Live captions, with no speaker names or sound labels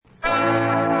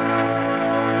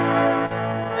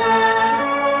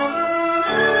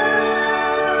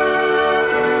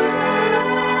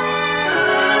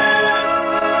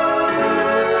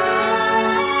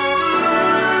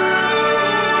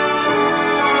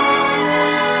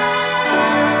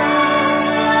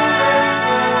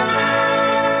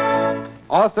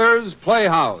Authors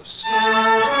Playhouse.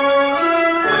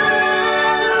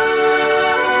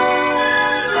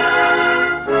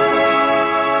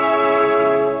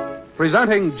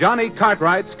 Presenting Johnny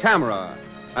Cartwright's Camera,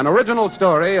 an original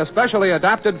story especially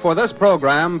adapted for this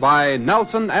program by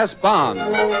Nelson S. Bond.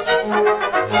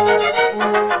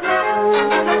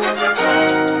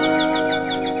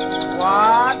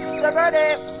 What's the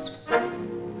verdict?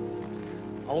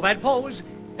 Hold that pose.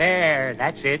 There,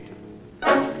 that's it.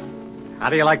 How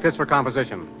do you like this for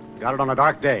composition? Got it on a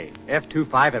dark day.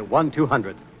 F25 at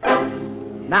 1/200.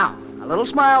 Now, a little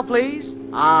smile, please.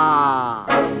 Ah.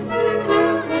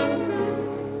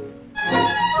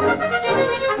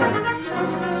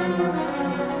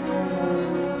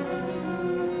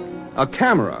 A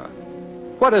camera.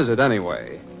 What is it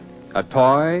anyway? A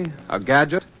toy? A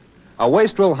gadget? A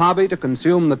wastrel hobby to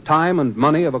consume the time and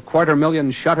money of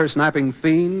 250,000 shutter-snapping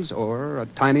fiends? Or a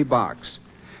tiny box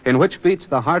in which beats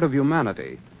the heart of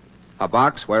humanity? A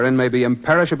box wherein may be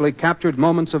imperishably captured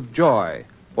moments of joy,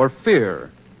 or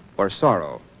fear, or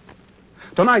sorrow.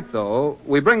 Tonight, though,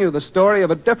 we bring you the story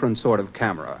of a different sort of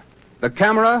camera. The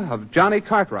camera of Johnny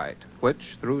Cartwright,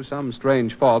 which, through some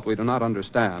strange fault we do not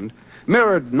understand,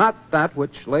 mirrored not that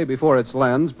which lay before its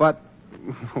lens, but,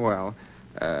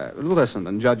 listen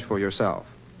and judge for yourself.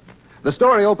 The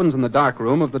story opens in the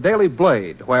darkroom of the Daily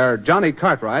Blade, where Johnny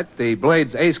Cartwright, the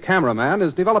Blade's ace cameraman,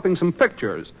 is developing some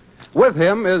pictures. With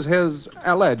him is his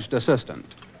alleged assistant.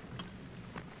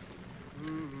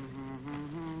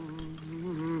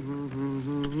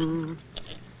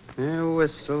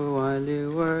 Whistle while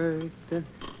you work.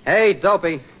 Hey,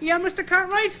 Dopey. Yeah, Mr.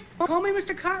 Cartwright? Call me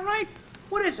Mr. Cartwright?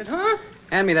 What is it, huh?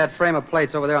 Hand me that frame of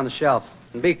plates over there on the shelf.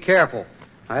 And be careful.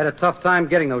 I had a tough time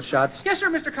getting those shots. Yes, sir,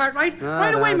 Mr. Cartwright.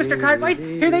 Right away, Mr. Cartwright.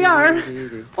 Here they are.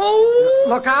 Oh!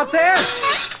 Look out there.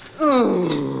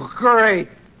 Ooh, great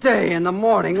day in the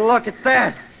morning. Look at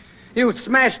that. You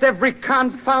smashed every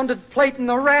confounded plate in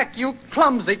the rack, you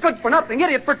clumsy, good-for-nothing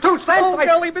idiot for 2 cents. Oh,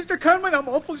 golly, Mr. Cartwright, I'm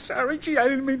awful sorry. Gee, I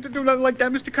didn't mean to do nothing like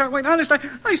that, Mr. Cartwright. Honest,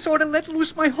 I sort of let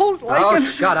loose my hold like... Oh,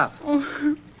 shut up.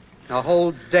 Oh. A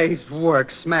whole day's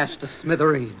work smashed to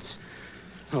smithereens.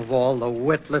 Of all the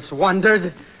witless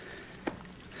wonders.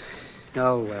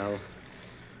 Oh, well.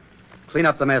 Clean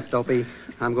up the mess, Dopey.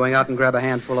 I'm going out and grab a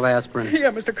handful of aspirin.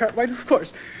 Yeah, Mr. Cartwright, of course.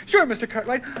 Sure, Mr.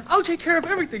 Cartwright. I'll take care of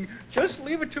everything. Just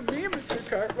leave it to me, Mr.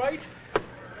 Cartwright.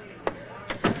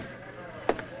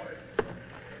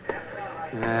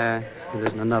 It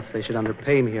isn't enough. They should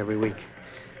underpay me every week.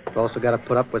 I've also got to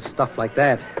put up with stuff like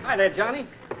that. Hi there, Johnny.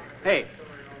 Hey,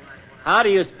 how do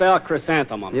you spell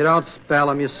chrysanthemum? You don't spell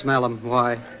them, you smell them.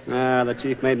 Why? The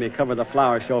chief made me cover the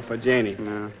flower show for Janie.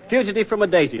 No. Fugitive from a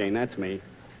daisy chain, that's me.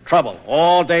 Trouble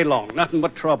all day long. Nothing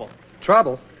but trouble.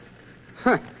 Trouble?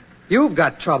 Huh. You've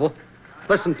got trouble.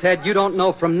 Listen, Ted, you don't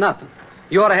know from nothing.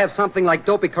 You ought to have something like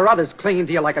Dopey Carruthers clinging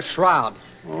to you like a shroud.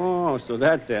 Oh, so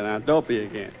that's it, huh? Dopey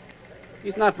again.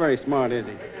 He's not very smart, is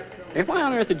he? Hey, why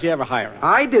on earth did you ever hire him?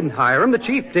 I didn't hire him. The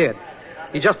chief did.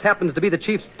 He just happens to be the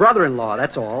chief's brother-in-law,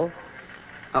 that's all.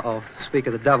 Uh-oh. Speak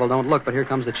of the devil, don't look, but here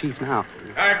comes the chief now.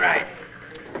 Cartwright.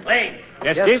 Lane.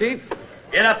 Yes, Chief?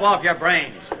 Get up off your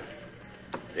brains.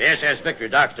 The SS Victor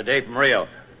docks today from Rio.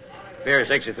 Pier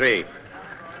 63.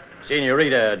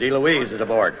 Senorita De Luise is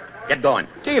aboard. Get going.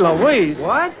 Gee, Louise.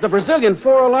 What? The Brazilian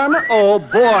four-alarmer? Oh,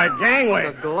 boy,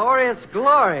 gangway. The glorious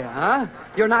Gloria, huh?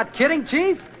 You're not kidding,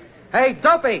 Chief? Hey,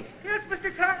 Dopey, Yes,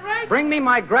 Mr. Cartwright? bring me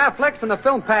my Graflex and the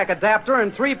film pack adapter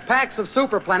and 3 packs of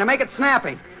Super Plan and make it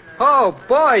snappy. Oh,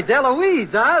 boy,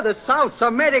 DeLuise, huh? The South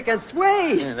American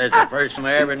sway. Yeah, that's the first time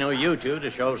I ever knew you two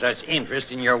to show such interest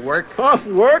in your work. Tough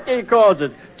work, he calls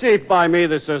it. Chief, by me,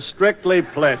 this is strictly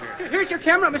pleasure. Here's your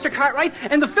camera, Mr. Cartwright,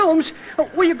 and the films. Oh,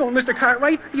 where you going, Mr.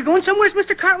 Cartwright? You going somewhere,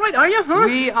 Mr. Cartwright, are you, huh?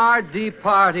 We are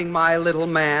departing, my little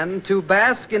man, to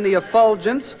bask in the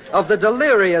effulgence of the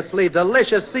deliriously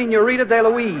delicious Senorita De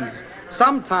Luise,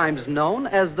 sometimes known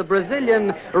as the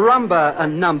Brazilian rumba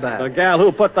number. The gal who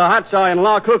put the hot saw in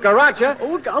La Cucaracha.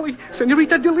 Oh, golly,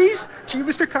 Senorita Delise. Gee,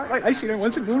 Mr. Cartwright, I seen her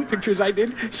once in moon pictures I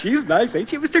did. She's nice, ain't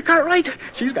she, Mr. Cartwright?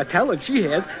 She's got talent, she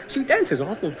has. She dances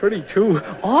awful pretty, too.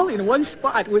 All in one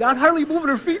spot, without hardly moving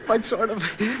her feet much, sort of.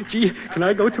 Gee, can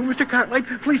I go too, Mr. Cartwright?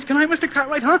 Please, can I, Mr.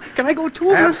 Cartwright, huh? Can I go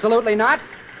too? Absolutely not.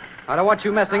 I don't want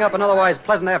you messing up an otherwise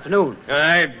pleasant afternoon.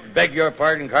 I beg your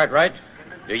pardon, Cartwright.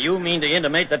 Do you mean to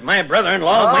intimate that my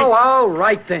brother-in-law Oh, all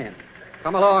right then.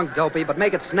 Come along, Dopey, but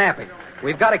make it snappy.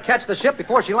 We've got to catch the ship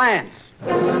before she lands.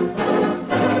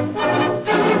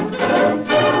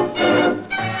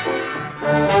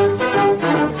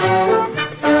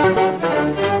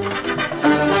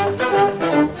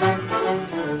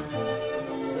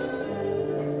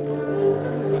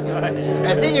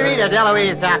 Senorita,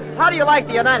 DeLuise, how do you like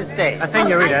the United States?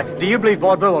 Senorita, do you believe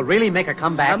vaudeville will really make a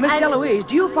comeback? Miss DeLuise,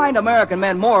 do you find American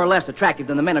men more or less attractive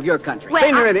than the men of your country? Well,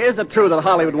 Senorita, is it true that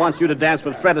Hollywood wants you to dance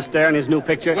with Fred Astaire in his new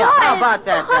picture? Yeah, how about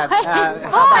that?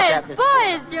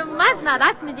 Boys, you must not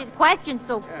ask me this question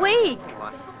so quick.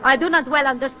 I do not well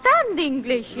understand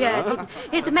English yet.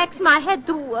 It makes my head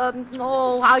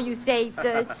to, how you say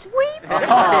it, sweep.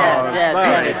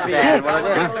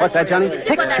 What's that, Johnny?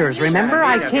 Pictures, remember?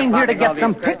 I came here to get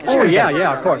some pictures. Oh,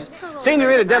 yeah, of course.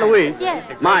 Senorita DeLuise.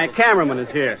 Yes. My cameraman is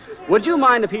here. Would you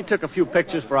mind if he took a few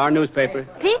pictures for our newspaper?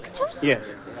 Pictures? Yes.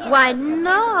 Why,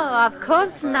 no, of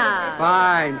course not.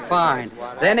 Fine.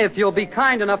 Then if you'll be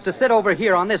kind enough to sit over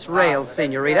here on this rail,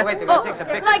 Senorita. Like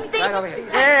this?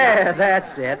 Yeah,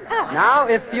 that's it. Now,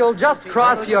 if you'll just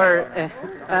cross your...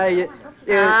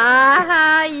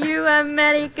 You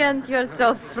Americans, you're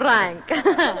so frank.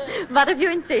 But if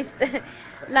you insist.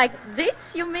 Like this,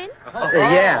 you mean?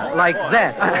 Yeah, like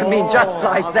that. I mean, just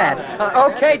like that.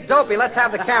 Okay, Dopey, let's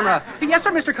have the camera. Yes,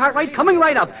 sir, Mr. Cartwright. Coming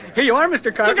right up. Here you are,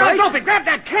 Mr. Cartwright. Dopey, grab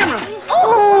that camera.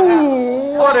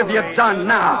 Oh! What have you done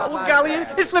now? Oh, golly,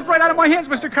 it slipped right out of my hands,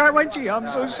 Mr. Cartwright. Gee, I'm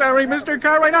so sorry, Mr.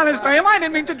 Cartwright. Honest, I am. I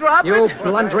didn't mean to drop You it.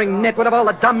 blundering nitwit of all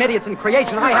the dumb idiots in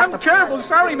creation. I'm terrible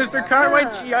sorry, Mr.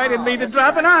 Cartwright. Gee, I didn't mean to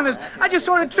drop it, honest. I just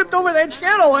sort of tripped over that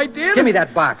shadow, I did. Give me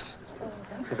that box.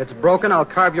 If it's broken, I'll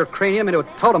carve your cranium into a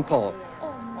totem pole.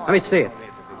 Let me see it.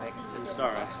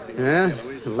 Sorry. Yeah,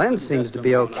 the lens seems to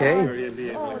be okay.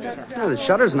 The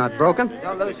shutter's not broken.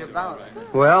 Don't lose your balance.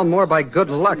 Well, more by good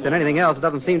luck than anything else. It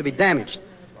doesn't seem to be damaged.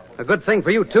 A good thing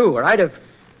for you, too, or I'd have...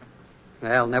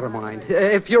 Well, never mind.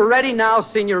 If you're ready now,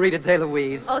 Senorita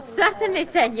DeLuise. Oh, certainly,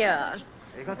 senor.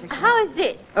 How is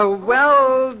this?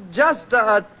 Well, just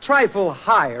a trifle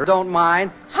higher. Don't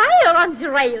mind. Higher on the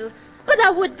rail. But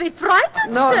I would be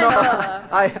frightened, No, senor.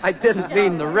 I didn't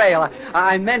mean the rail.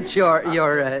 I meant your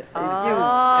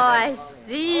I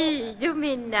see. You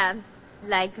mean,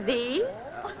 like this?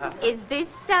 Is this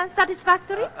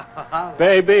satisfactory?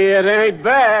 Baby, it ain't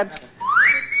bad.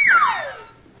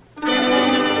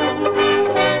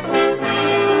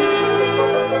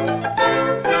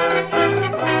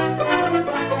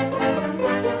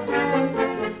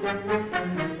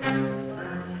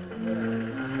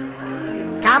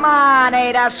 Come on,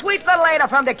 Ada. Sweet little Ada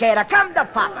from Decatur. Come to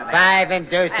Papa. Five and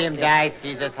deuce him, dice.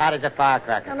 He's as hot as a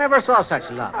firecracker. I never saw such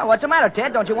love. Oh, what's the matter,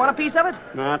 Ted? Don't you want a piece of it?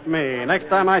 Not me. Next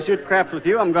time I shoot craps with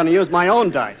you, I'm going to use my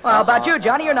own dice. Well, how about you,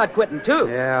 Johnny? You're not quitting, too.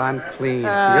 Yeah, I'm clean.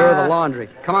 You're the laundry.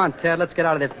 Come on, Ted. Let's get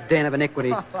out of this den of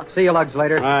iniquity. See you lugs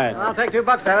later. All right. I'll take $2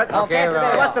 of it. Okay,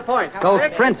 Roy. What's the point? Those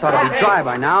prints ought to be dry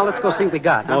by now. Let's go see what we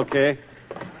got. Huh? Okay.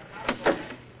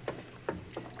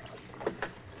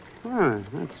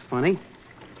 That's funny.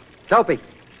 Dopey.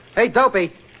 Hey,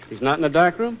 Dopey. He's not in the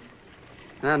dark room?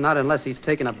 Not unless he's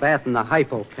taking a bath in the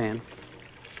hypo pan.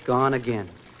 Gone again.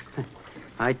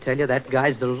 I tell you, that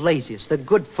guy's the laziest, the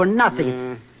good for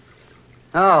nothing.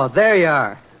 Oh, there you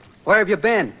are. Where have you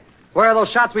been? Where are those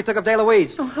shots we took of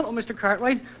DeLuise? Oh, hello, Mr.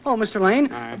 Cartwright. Oh, Mr. Lane.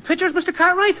 Pictures, Mr.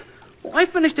 Cartwright? Well, I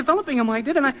finished developing them, I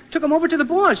did, and I took them over to the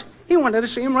boss. He wanted to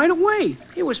see them right away.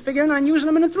 He was figuring on using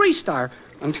them in a 3-star.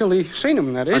 Until he seen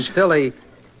them, that is. Until he...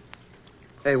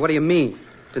 Hey, what do you mean?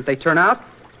 Did they turn out?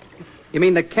 You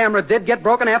mean the camera did get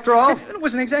broken after all? It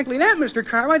wasn't exactly that, Mr.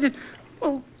 Cartwright.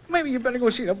 Well, maybe you better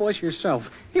go see the boss yourself.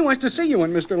 He wants to see you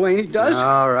and Mr. Lane, he does.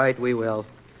 All right, we will.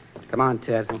 Come on,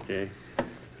 Ted. Okay.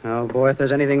 Oh, boy, if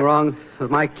there's anything wrong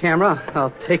with my camera,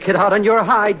 I'll take it out on your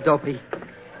hide, Dopey.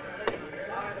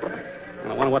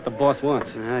 I wonder what the boss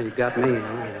wants. You got me.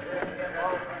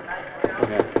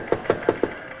 Okay.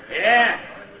 Yeah.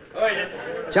 Who is it?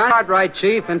 John Cartwright,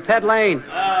 Chief, and Ted Lane.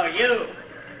 Oh, you.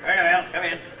 Very well. Come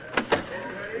in.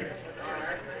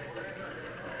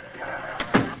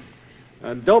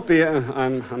 Dopey,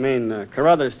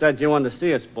 Carruthers said you wanted to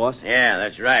see us, boss. Yeah,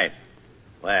 that's right.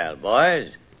 Well,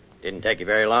 boys, didn't take you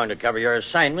very long to cover your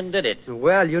assignment, did it?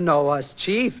 Well, you know us,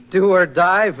 Chief. Do or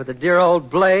die for the dear old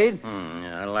blade.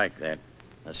 I like that.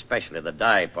 Especially the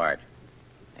die part.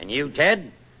 And you,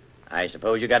 Ted? I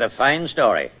suppose you got a fine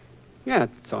story. Yeah,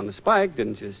 it's on the spike.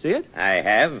 Didn't you see it? I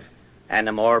have. And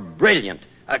a more brilliant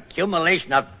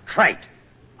accumulation of trite,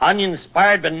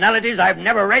 uninspired banalities I've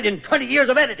never read in 20 years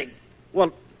of editing.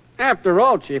 Well, after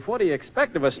all, Chief, what do you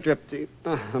expect of a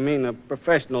a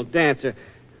professional dancer?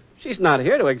 She's not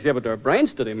here to exhibit her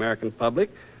brains to the American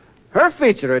public. Her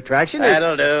feature attraction is...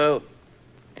 That'll do.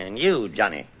 And you,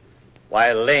 Johnny,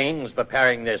 while Lane was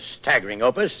preparing this staggering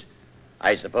opus,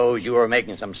 I suppose you were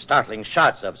making some startling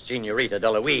shots of Senorita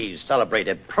DeLuise's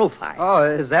celebrated profile. Oh,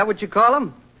 is that what you call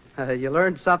them? You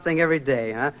learn something every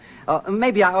day, huh?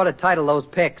 Maybe I ought to title those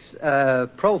pics,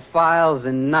 Profiles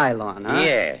in Nylon, huh?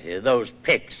 Yeah, those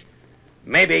pics.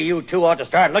 Maybe you two ought to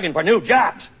start looking for new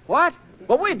jobs. What?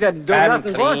 Well, we didn't do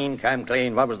nothing, boss. Come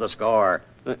clean. What was the score?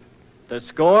 The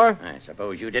score? I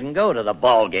suppose you didn't go to the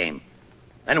ball game.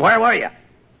 Then where were you?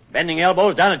 Bending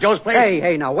elbows down at Joe's place?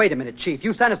 Hey, now, wait a minute, Chief.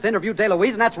 You sent us to interview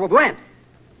DeLuise, and that's what went.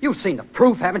 You've seen the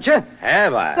proof, haven't you?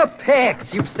 Have I? The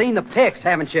pics. You've seen the pics,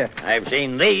 haven't you? I've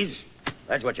seen these.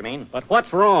 That's what you mean. But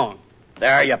what's wrong?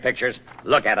 There are your pictures.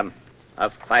 Look at them. A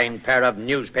fine pair of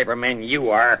newspaper men you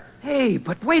are. Hey,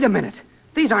 but wait a minute.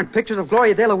 These aren't pictures of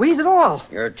Gloria DeLuise at all.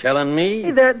 You're telling me?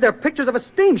 Hey, they're pictures of a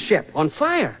steamship. On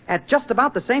fire. At just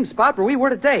about the same spot where we were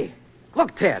today.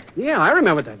 Look, Ted. Yeah, I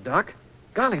remember that, Doc.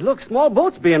 Golly, look, small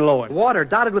boats being lowered. Water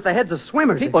dotted with the heads of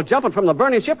swimmers. People jumping from the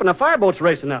burning ship and the fireboats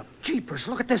racing up. Jeepers,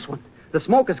 look at this one. The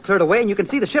smoke has cleared away, and you can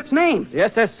see the ship's name. The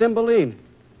SS Cymbeline.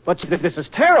 But this is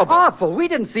terrible. Awful. We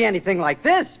didn't see anything like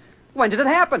this. When did it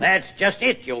happen? That's just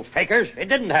it, you fakers. It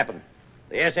didn't happen.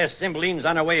 The SS Cymbeline's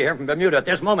on her way here from Bermuda at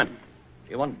this moment.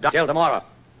 She won't dock till tomorrow.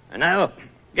 And now,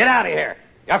 get out of here.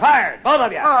 You're fired, both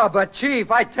of you. Oh, but, Chief,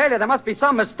 I tell you, there must be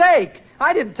some mistake.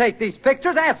 I didn't take these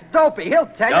pictures. Ask Dopey. He'll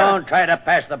tell you. Don't try to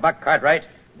pass the buck, Cartwright.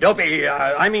 Dopey,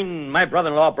 my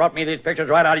brother-in-law brought me these pictures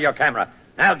right out of your camera.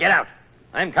 Now, get out.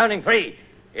 I'm counting 3.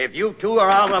 If you two are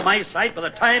out of my sight by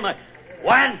the time I...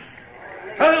 1,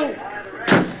 2...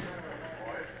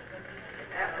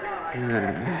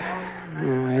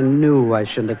 I knew I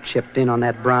shouldn't have chipped in on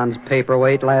that bronze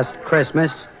paperweight last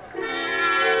Christmas.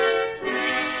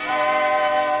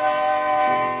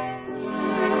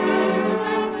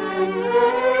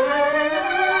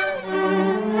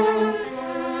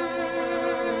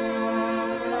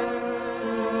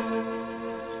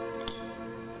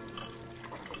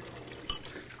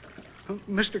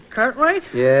 Mr. Cartwright?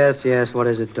 Yes, what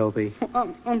is it, Dopey?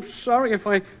 I'm sorry if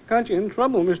I got you in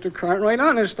trouble, Mr. Cartwright.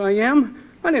 Honest, I am.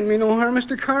 I didn't mean no harm,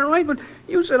 Mr. Cartwright, but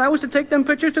you said I was to take them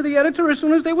pictures to the editor as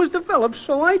soon as they was developed,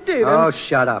 so I did. Oh,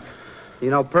 shut up. You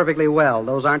know perfectly well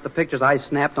those aren't the pictures I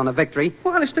snapped on the Victory.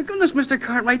 Well, honest to goodness, Mr.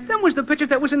 Cartwright, them was the pictures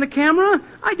that was in the camera.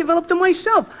 I developed them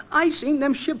myself. I seen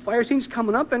them ship fire scenes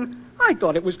coming up, and I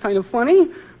thought it was kind of funny.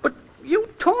 But you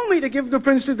told me to give the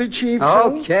prints to the chief.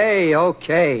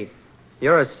 Okay.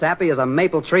 You're as sappy as a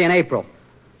maple tree in April.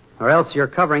 Or else you're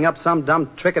covering up some dumb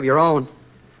trick of your own.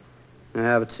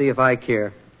 But see if I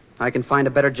care. I can find a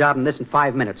better job than this in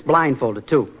 5 minutes. Blindfolded,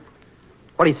 too.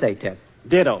 What do you say, Ted?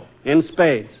 Ditto. In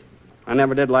spades. I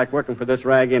never did like working for this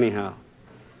rag anyhow.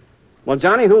 Well,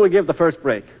 Johnny, who will give the first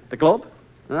break? The Globe?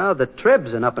 Oh, the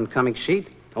Trib's an up-and-coming sheet.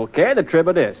 Okay, the Trib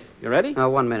it is. You ready?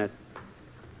 1 minute.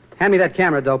 Hand me that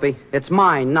camera, Dopey. It's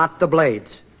mine, not the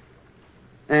Blade's.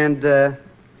 And,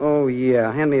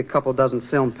 hand me a couple dozen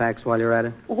film packs while you're at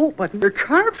it. Oh, but Mr.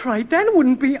 Cartwright, that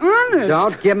wouldn't be honest.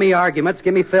 Don't give me arguments.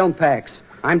 Give me film packs.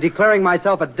 I'm declaring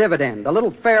myself a dividend, a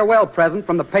little farewell present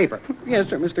from the paper. Yes,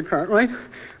 sir, Mr. Cartwright.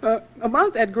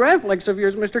 About that Graflex of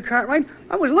yours, Mr. Cartwright,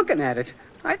 I was looking at it.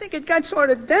 I think it got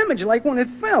sort of damaged like when it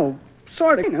fell.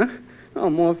 Sort of, huh?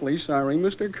 I'm awfully sorry,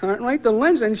 Mr. Cartwright. The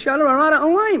lens and shutter are out of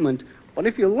alignment. But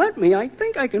if you let me, I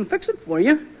think I can fix it for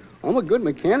you. I'm a good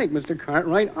mechanic, Mr.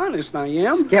 Cartwright. Honest, I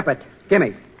am. Skip it.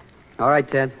 Gimme. All right,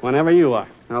 Ted. Whenever you are.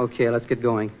 Okay, let's get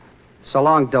going. So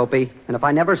long, Dopey. And if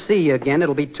I never see you again,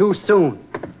 it'll be too soon.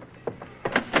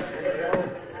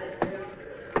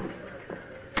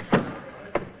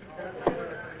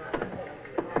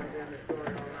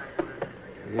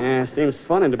 Yeah, seems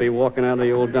funny to be walking out of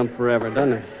the old dump forever,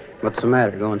 doesn't it? What's the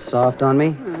matter? Going soft on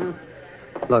me?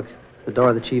 Look, the door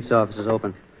of the chief's office is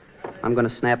open. I'm going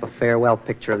to snap a farewell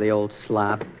picture of the old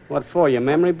slob. What for, your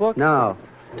memory book? No,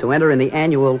 to enter in the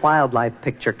annual wildlife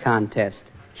picture contest.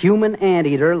 Human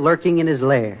anteater lurking in his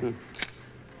lair.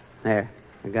 There,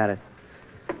 I got it.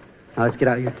 Now let's get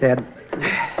out of here, Ted.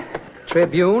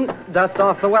 Tribune, dust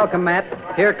off the welcome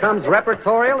mat. Here comes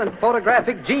repertorial and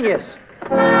photographic genius.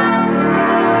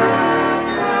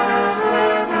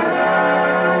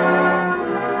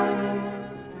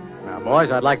 Boys,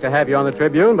 I'd like to have you on the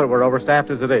Tribune, but we're overstaffed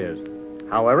as it is.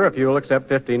 However, if you'll accept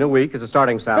 $15 a week as a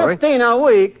starting salary... $15 a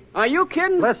week? Are you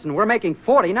kidding? Listen, we're making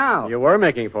 40 now. You were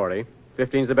making 40.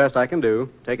 15's the best I can do.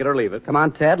 Take it or leave it. Come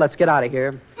on, Ted, let's get out of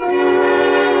here.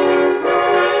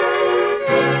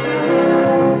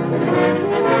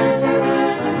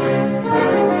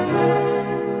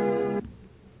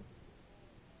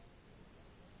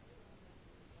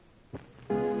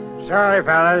 Sorry,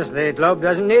 fellas. The Globe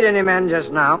doesn't need any men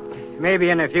just now.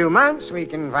 Maybe in a few months we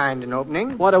can find an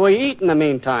opening. What do we eat in the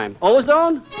meantime?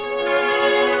 Ozone?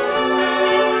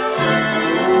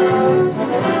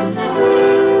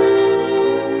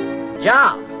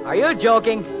 Joe, Are you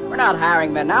joking? We're not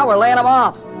hiring men now. We're laying them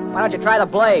off. Why don't you try the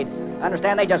Blade? I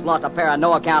understand they just lost a pair of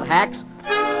no-account hacks.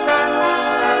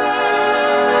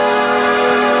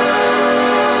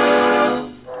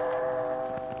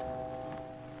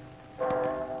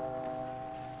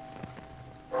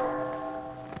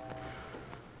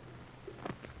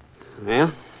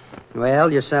 Yeah?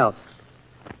 Well, yourself.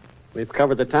 We've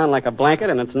covered the town like a blanket,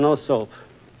 and it's no soap.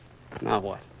 Now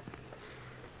what?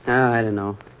 Oh, I don't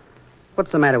know.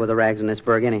 What's the matter with the rags in this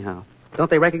burg, anyhow? Don't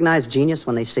they recognize genius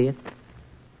when they see it?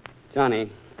 Johnny,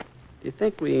 do you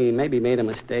think we maybe made a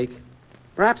mistake?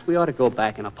 Perhaps we ought to go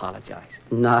back and apologize.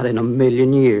 Not in a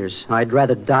million years. I'd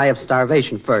rather die of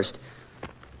starvation first.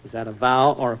 Is that a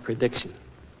vow or a prediction?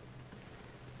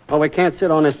 Well, we can't sit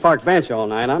on this park bench all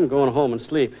night. I'm going home and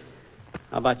sleep.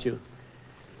 How about you?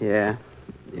 Yeah,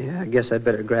 I guess I'd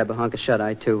better grab a hunk of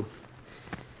shut-eye, too.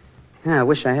 Yeah, I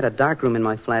wish I had a darkroom in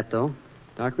my flat, though.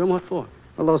 Darkroom? What for?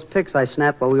 Well, those pics I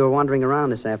snapped while we were wandering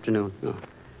around this afternoon. Oh.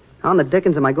 How in the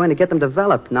dickens am I going to get them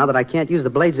developed now that I can't use the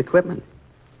Blade's equipment?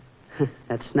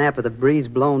 That snap of the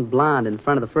breeze-blown blonde in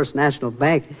front of the First National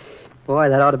Bank. Boy,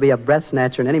 that ought to be a breath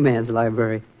snatcher in any man's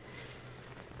library.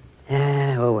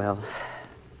 Yeah, oh well.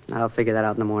 I'll figure that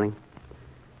out in the morning.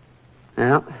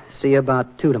 Well, see you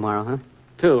about 2 tomorrow, huh?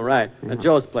 2, right. At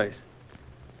Joe's place.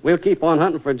 We'll keep on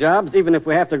hunting for jobs, even if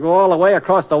we have to go all the way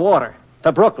across the water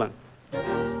to Brooklyn.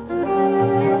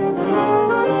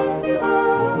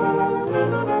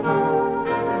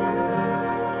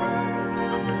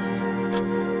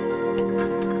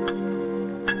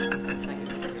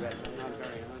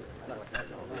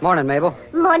 Morning, Mabel.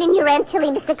 Morning, your Aunt Tilly,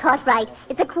 Mr. Cartwright.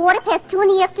 It's 2:15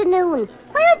 in the afternoon.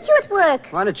 Why aren't you at work?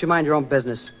 Why don't you mind your own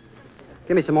business?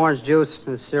 Give me some orange juice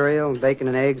and cereal, bacon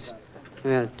and eggs,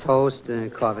 toast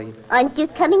and coffee. Orange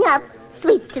juice coming up.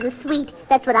 Sweets to the sweet.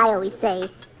 That's what I always say.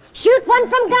 Shoot one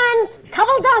from guns.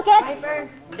 Couple donkets. Piper,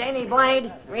 Danny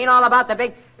Blade. Read all about the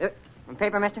big...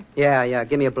 paper, mister? Yeah.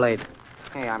 Give me a blade.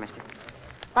 Here you are, mister.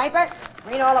 Piper,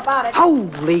 read all about it.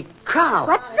 Holy cow!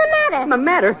 What's the matter? The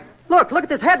matter? Look at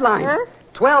this headline. Huh?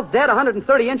 12 dead,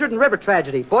 130 injured in river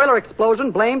tragedy. Boiler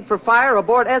explosion blamed for fire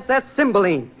aboard SS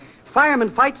Cymbeline.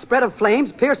 Fireman fight, spread of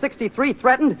flames. Pier 63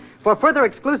 threatened. For further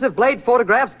exclusive Blade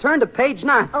photographs, turn to page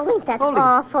 9. Oh, ain't that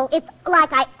awful? It's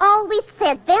like I always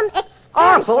said, them excursions.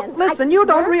 Awful? Listen, you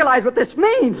don't realize what this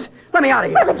means. Let me out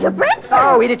of here. Well, it's your breakfast.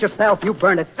 Oh, eat it yourself. You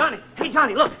burned it. Johnny! Hey,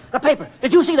 Johnny, look. The paper.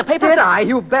 Did you see the paper? Did I?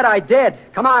 You bet I did.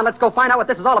 Come on, let's go find out what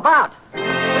this is all about.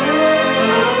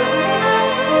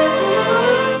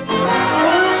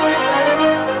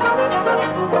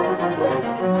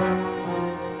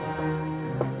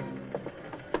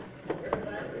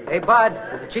 Hey, Bud,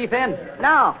 is the chief in?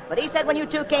 No, but he said when you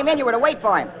two came in, you were to wait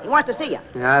for him. He wants to see you.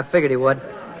 Yeah, I figured he would.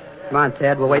 Come on,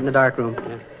 Ted, we'll wait in the dark room.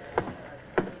 Yeah.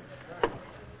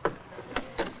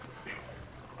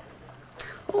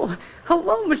 Oh,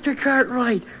 hello, Mr.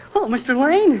 Cartwright. Oh, Mr.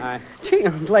 Lane. Hi. Gee,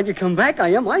 I'm glad you come back. I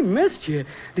am. I missed you.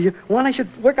 Do you want I should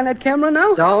work on that camera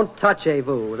now? Don't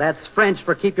touch-a-vous. That's French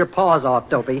for keep your paws off,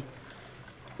 Dopey.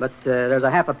 But there's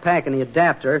a half a pack in the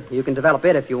adapter. You can develop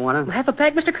it if you want to. Half a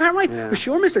pack, Mr. Cartwright? Yeah. Well,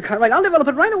 sure, Mr. Cartwright. I'll develop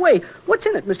it right away. What's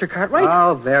in it, Mr. Cartwright?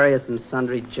 Oh, various and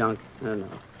sundry junk. I don't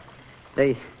know.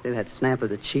 They that snap of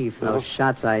the chief and those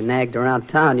shots I nagged around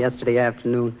town yesterday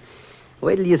afternoon.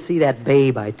 Wait till you see that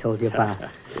babe I told you about.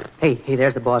 Hey,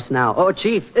 there's the boss now. Oh,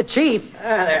 Chief. Chief.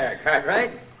 Ah, there,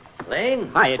 Cartwright.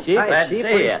 Lane. Hiya, Chief. Hi, Glad to Chief.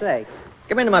 see What do you. you say?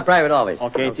 Come into my private office.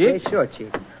 Okay, Okay, Chief. sure,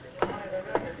 Chief.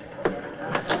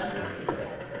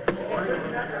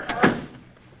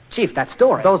 Chief, that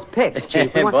story. Those pics,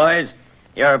 Chief. We want- Boys,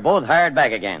 you're both hired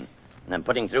back again, and I'm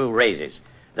putting through raises.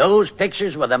 Those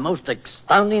pictures were the most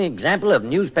astounding example of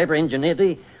newspaper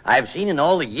ingenuity I've seen in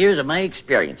all the years of my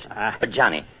experience. But,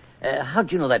 Johnny,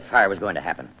 how'd you know that fire was going to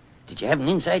happen? Did you have an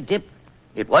inside tip?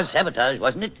 It was sabotage,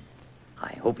 wasn't it?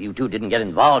 I hope you two didn't get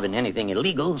involved in anything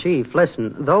illegal. Chief,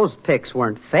 listen. Those pics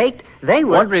weren't faked. They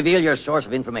were... Won't reveal your source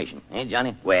of information, eh,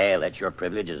 Johnny? Well, that's your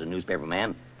privilege as a newspaper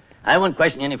man. I won't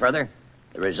question you any further.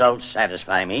 The results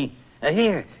satisfy me.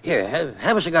 Here,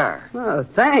 have a cigar. Oh,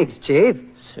 thanks, Chief.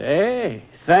 Say,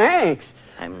 thanks.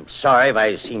 I'm sorry if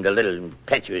I seemed a little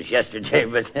impetuous yesterday,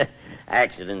 but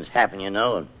accidents happen, you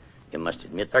know. And you must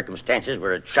admit circumstances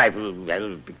were a trifle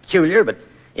peculiar, but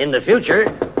in the future...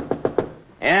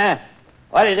 Yeah?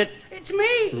 What is it? It's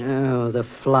me. Oh, the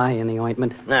fly in the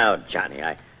ointment. Now, Johnny,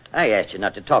 I asked you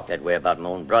not to talk that way about my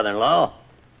own brother-in-law.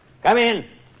 Come in.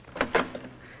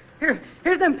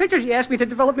 Here's them pictures you asked me to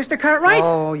develop, Mr. Cartwright.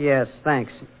 Oh, yes,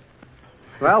 thanks.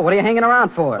 Well, what are you hanging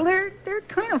around for? Well, they're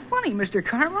kind of funny, Mr.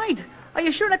 Cartwright. Are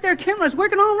you sure that their camera's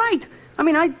working all right? I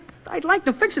mean, I'd like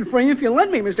to fix it for you if you let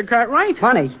me, Mr. Cartwright.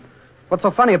 Funny? What's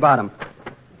so funny about them?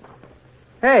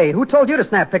 Hey, who told you to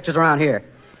snap pictures around here?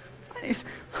 I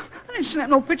didn't snap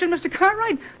no pictures, Mr.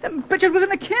 Cartwright. Them pictures was in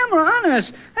the camera,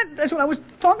 honest. That's what I was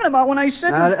talking about when I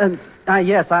said...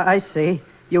 Yes, I see.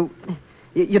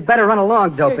 You'd better run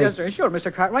along, Dopey. Yes, sir. Sure,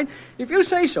 Mr. Cartwright. If you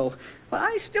say so. But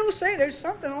I still say there's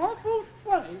something awful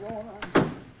funny going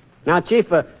on. Now, Chief,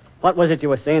 what was it you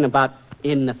were saying about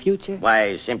in the future?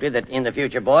 Why, simply that in the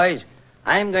future, boys,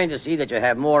 I'm going to see that you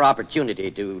have more opportunity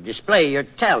to display your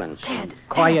talents. Ted.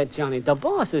 Quiet, Johnny. The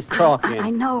boss is talking. I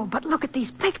know, but look at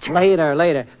these pictures.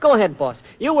 Later. Go ahead, boss.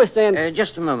 You were saying...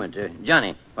 Just a moment.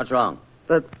 Johnny, what's wrong?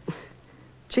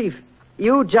 Chief,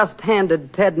 you just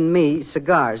handed Ted and me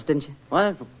cigars, didn't you?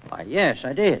 What? Why, yes,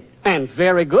 I did. And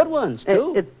very good ones,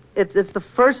 too. It's the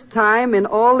first time in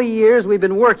all the years we've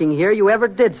been working here you ever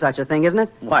did such a thing, isn't it?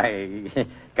 Why,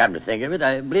 come to think of it,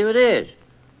 I believe it is.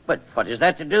 But what is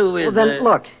that to do with... Well, then,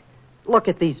 look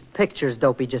at these pictures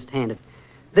Dopey just handed.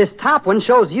 This top one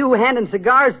shows you handing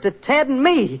cigars to Ted and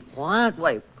me. What?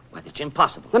 Why, that's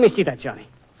impossible. Let me see that, Johnny.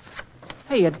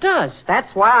 Hey, it does.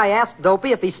 That's why I asked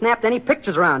Dopey if he snapped any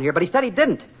pictures around here, but he said he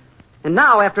didn't. And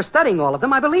now, after studying all of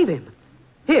them, I believe him.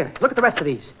 Here, look at the rest of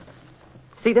these.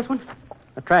 See this one?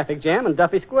 A traffic jam in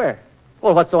Duffy Square.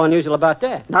 Well, what's so unusual about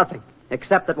that? Nothing.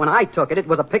 Except that when I took it, it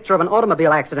was a picture of an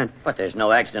automobile accident. But there's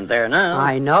no accident there now.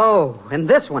 I know. And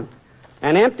this one?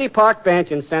 An empty park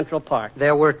bench in Central Park.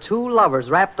 There were two lovers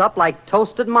wrapped up like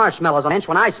toasted marshmallows on the bench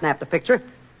when I snapped the picture.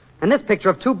 And this picture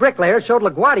of two bricklayers showed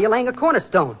LaGuardia laying a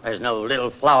cornerstone. There's no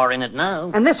little flower in it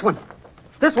now. And this one?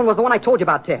 This one was the one I told you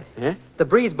about, Ted. Yeah? The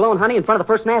breeze-blown honey in front of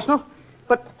the First National.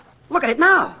 But look at it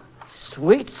now.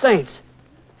 Sweet saints.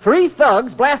 3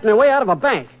 thugs blasting their way out of a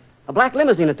bank. A black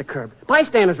limousine at the curb.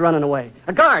 Bystanders running away.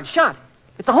 A guard shot.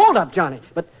 It's a holdup, Johnny.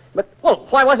 But, well,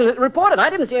 why wasn't it reported? I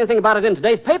didn't see anything about it in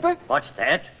today's paper. What's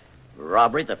that?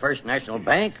 Robbery at the First National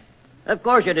Bank? Of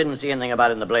course you didn't see anything about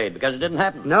it in the Blade, because it didn't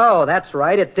happen. No, that's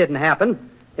right. It didn't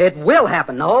happen. It will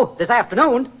happen, though, this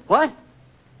afternoon. What?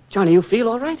 Johnny, you feel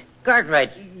all right? Cartwright,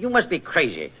 you must be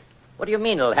crazy. What do you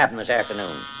mean it'll happen this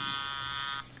afternoon?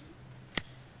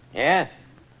 Yeah?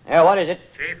 Yeah, what is it?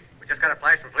 Chief, we just got a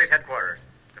flash from police headquarters.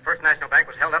 The First National Bank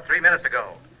was held up 3 minutes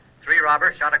ago. 3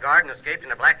 robbers shot a guard and escaped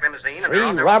in a black limousine. And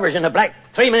 3 robbers in a black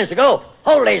 3 minutes ago?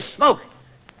 Holy smoke!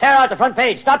 Tear out the front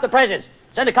page. Stop the presses.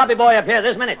 Send a copy boy up here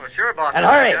this minute. Oh, sure, boss. And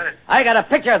hurry. I got a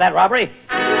picture of that robbery.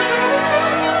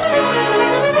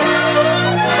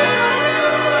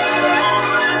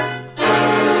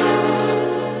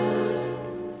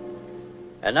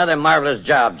 Another marvelous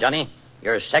job, Johnny.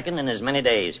 You're second in as many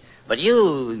days. But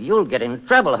you'll get in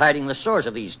trouble hiding the source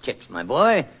of these tips, my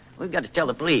boy. We've got to tell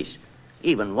the police.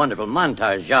 Even wonderful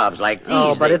montage jobs like these.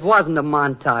 Oh, but it wasn't a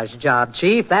montage job,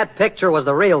 Chief. That picture was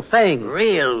the real thing.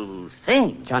 Real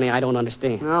thing? Johnny, I don't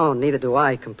understand. No, neither do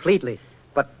I completely.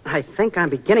 But I think I'm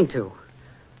beginning to.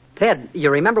 Ted, you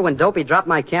remember when Dopey dropped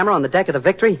my camera on the deck of the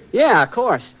Victory? Yeah, of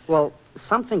course. Well,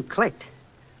 something clicked.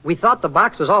 We thought the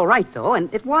box was all right, though,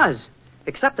 and it was.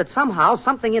 Except that somehow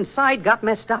something inside got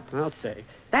messed up. I'll say.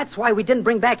 That's why we didn't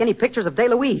bring back any pictures of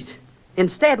DeLuise.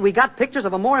 Instead, we got pictures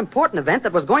of a more important event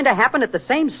that was going to happen at the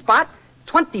same spot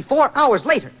 24 hours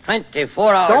later.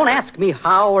 24 hours? Don't ask me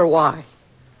how or why.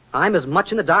 I'm as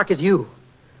much in the dark as you.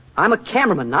 I'm a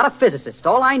cameraman, not a physicist.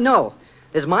 All I know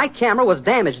is my camera was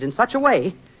damaged in such a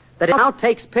way that it now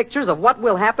takes pictures of what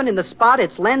will happen in the spot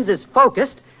its lens is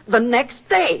focused the next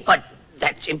day. But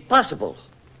that's impossible.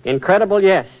 Incredible,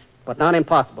 yes, but not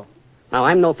impossible. Now,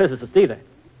 I'm no physicist either,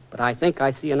 but I think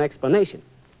I see an explanation.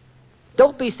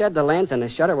 Dopey said the lens and the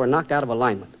shutter were knocked out of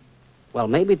alignment. Well,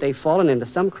 maybe they've fallen into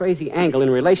some crazy angle in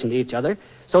relation to each other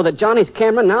so that Johnny's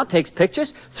camera now takes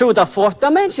pictures through the 4th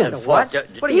dimension. The what?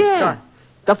 What are you talking?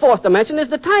 The 4th dimension is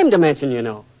the time dimension, you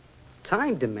know.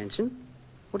 Time dimension?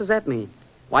 What does that mean?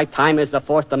 Why, time is the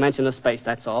 4th dimension of space,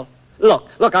 that's all. Look,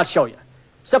 I'll show you.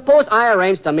 Suppose I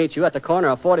arranged to meet you at the corner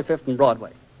of 45th and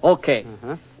Broadway. Okay.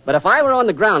 Uh-huh. But if I were on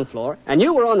the ground floor and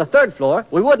you were on the 3rd floor,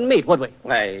 we wouldn't meet, would we?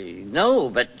 Why, no,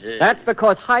 but... That's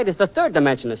because height is the 3rd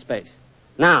dimension of space.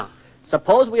 Now,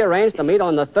 suppose we arranged to meet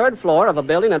on the 3rd floor of a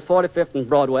building at 45th and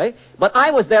Broadway, but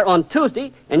I was there on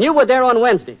Tuesday and you were there on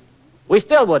Wednesday. We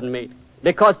still wouldn't meet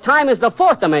because time is the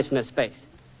 4th dimension of space.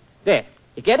 There.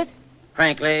 You get it?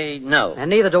 Frankly, no. And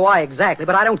neither do I exactly,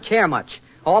 but I don't care much.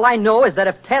 All I know is that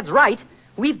if Ted's right,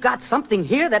 we've got something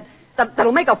here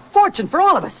that'll make a fortune for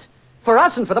all of us. For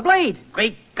us and for the Blade.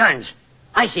 Great guns.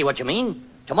 I see what you mean.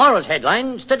 Tomorrow's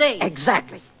headlines today.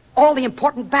 Exactly. All the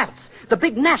important battles, the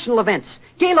big national events,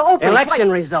 gala openings... Election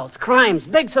results, crimes,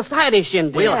 big society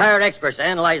shindig. We'll hire experts to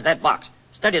analyze that box,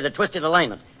 study the twisted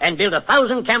alignment, and build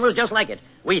 1,000 cameras just like it.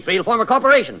 We three will form a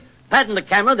corporation. patent the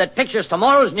camera that pictures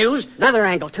tomorrow's news. Another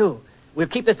angle, too. We'll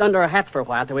keep this under our hats for a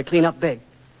while till we clean up big.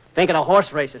 Think of the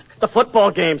horse races, the football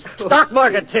games, stock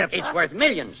market tips. It's worth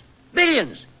millions,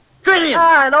 billions, trillions.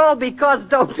 And all because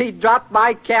Dopey dropped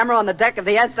my camera on the deck of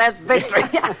the SS Victory.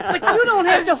 But you don't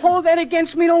have to hold that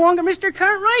against me no longer, Mr.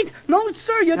 Cartwright. No,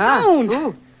 sir, you don't.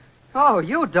 Ooh. Oh,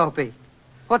 you, Dopey.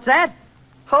 What's that?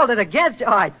 Hold it against you.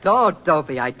 Oh, I don't,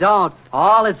 Dopey, I don't.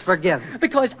 All is forgiven.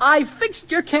 Because I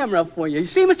fixed your camera for you. You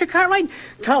see, Mr. Cartwright?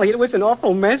 Golly, it was an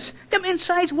awful mess. Them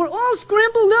insides were all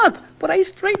scrambled up, but I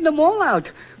straightened them all out.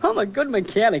 I'm a good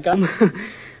mechanic.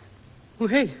 Oh,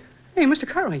 hey, Mr.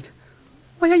 Cartwright.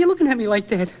 Why are you looking at me like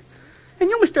that? And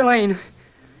you, Mr. Lane.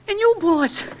 And you,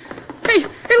 boss. Hey,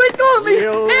 let go of me.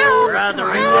 Help!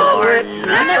 Brother,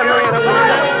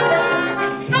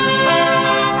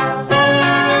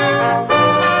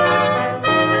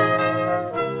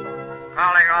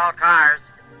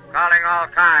 Calling all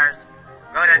cars.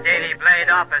 Go to Daily Blade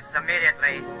office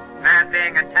immediately. Man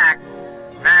being attacked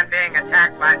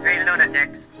by 3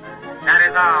 lunatics. That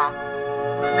is all.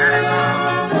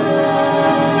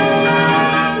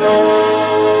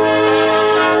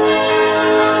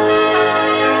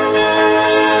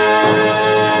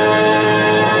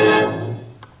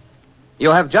 You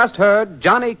have just heard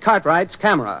Johnny Cartwright's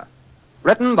Camera,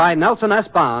 written by Nelson S.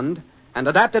 Bond and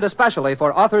adapted especially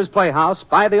for Author's Playhouse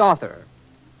by the author.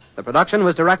 The production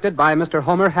was directed by Mr.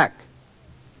 Homer Heck.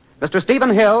 Mr.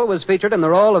 Stephen Hill was featured in the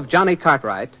role of Johnny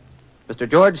Cartwright. Mr.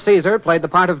 George Caesar played the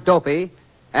part of Dopey,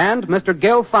 and Mr.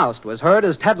 Gil Faust was heard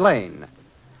as Ted Lane.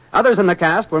 Others in the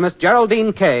cast were Miss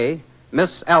Geraldine Kay,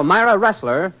 Miss Elmira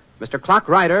Ressler, Mr. Clock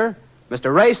Ryder,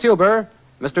 Mr. Ray Suber,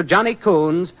 Mr. Johnny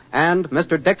Coons, and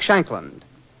Mr. Dick Shankland.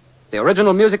 The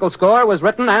original musical score was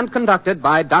written and conducted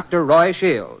by Dr. Roy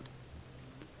Shield.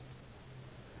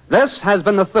 This has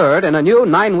been the third in a new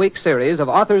 9-week series of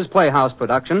Author's Playhouse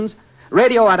productions,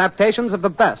 radio adaptations of the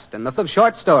best in the of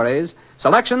short stories,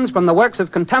 selections from the works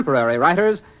of contemporary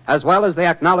writers, as well as the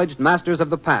acknowledged masters of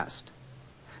the past.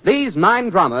 These 9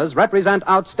 dramas represent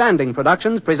outstanding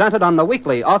productions presented on the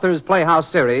weekly Author's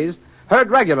Playhouse series, heard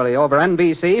regularly over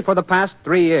NBC for the past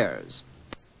 3 years.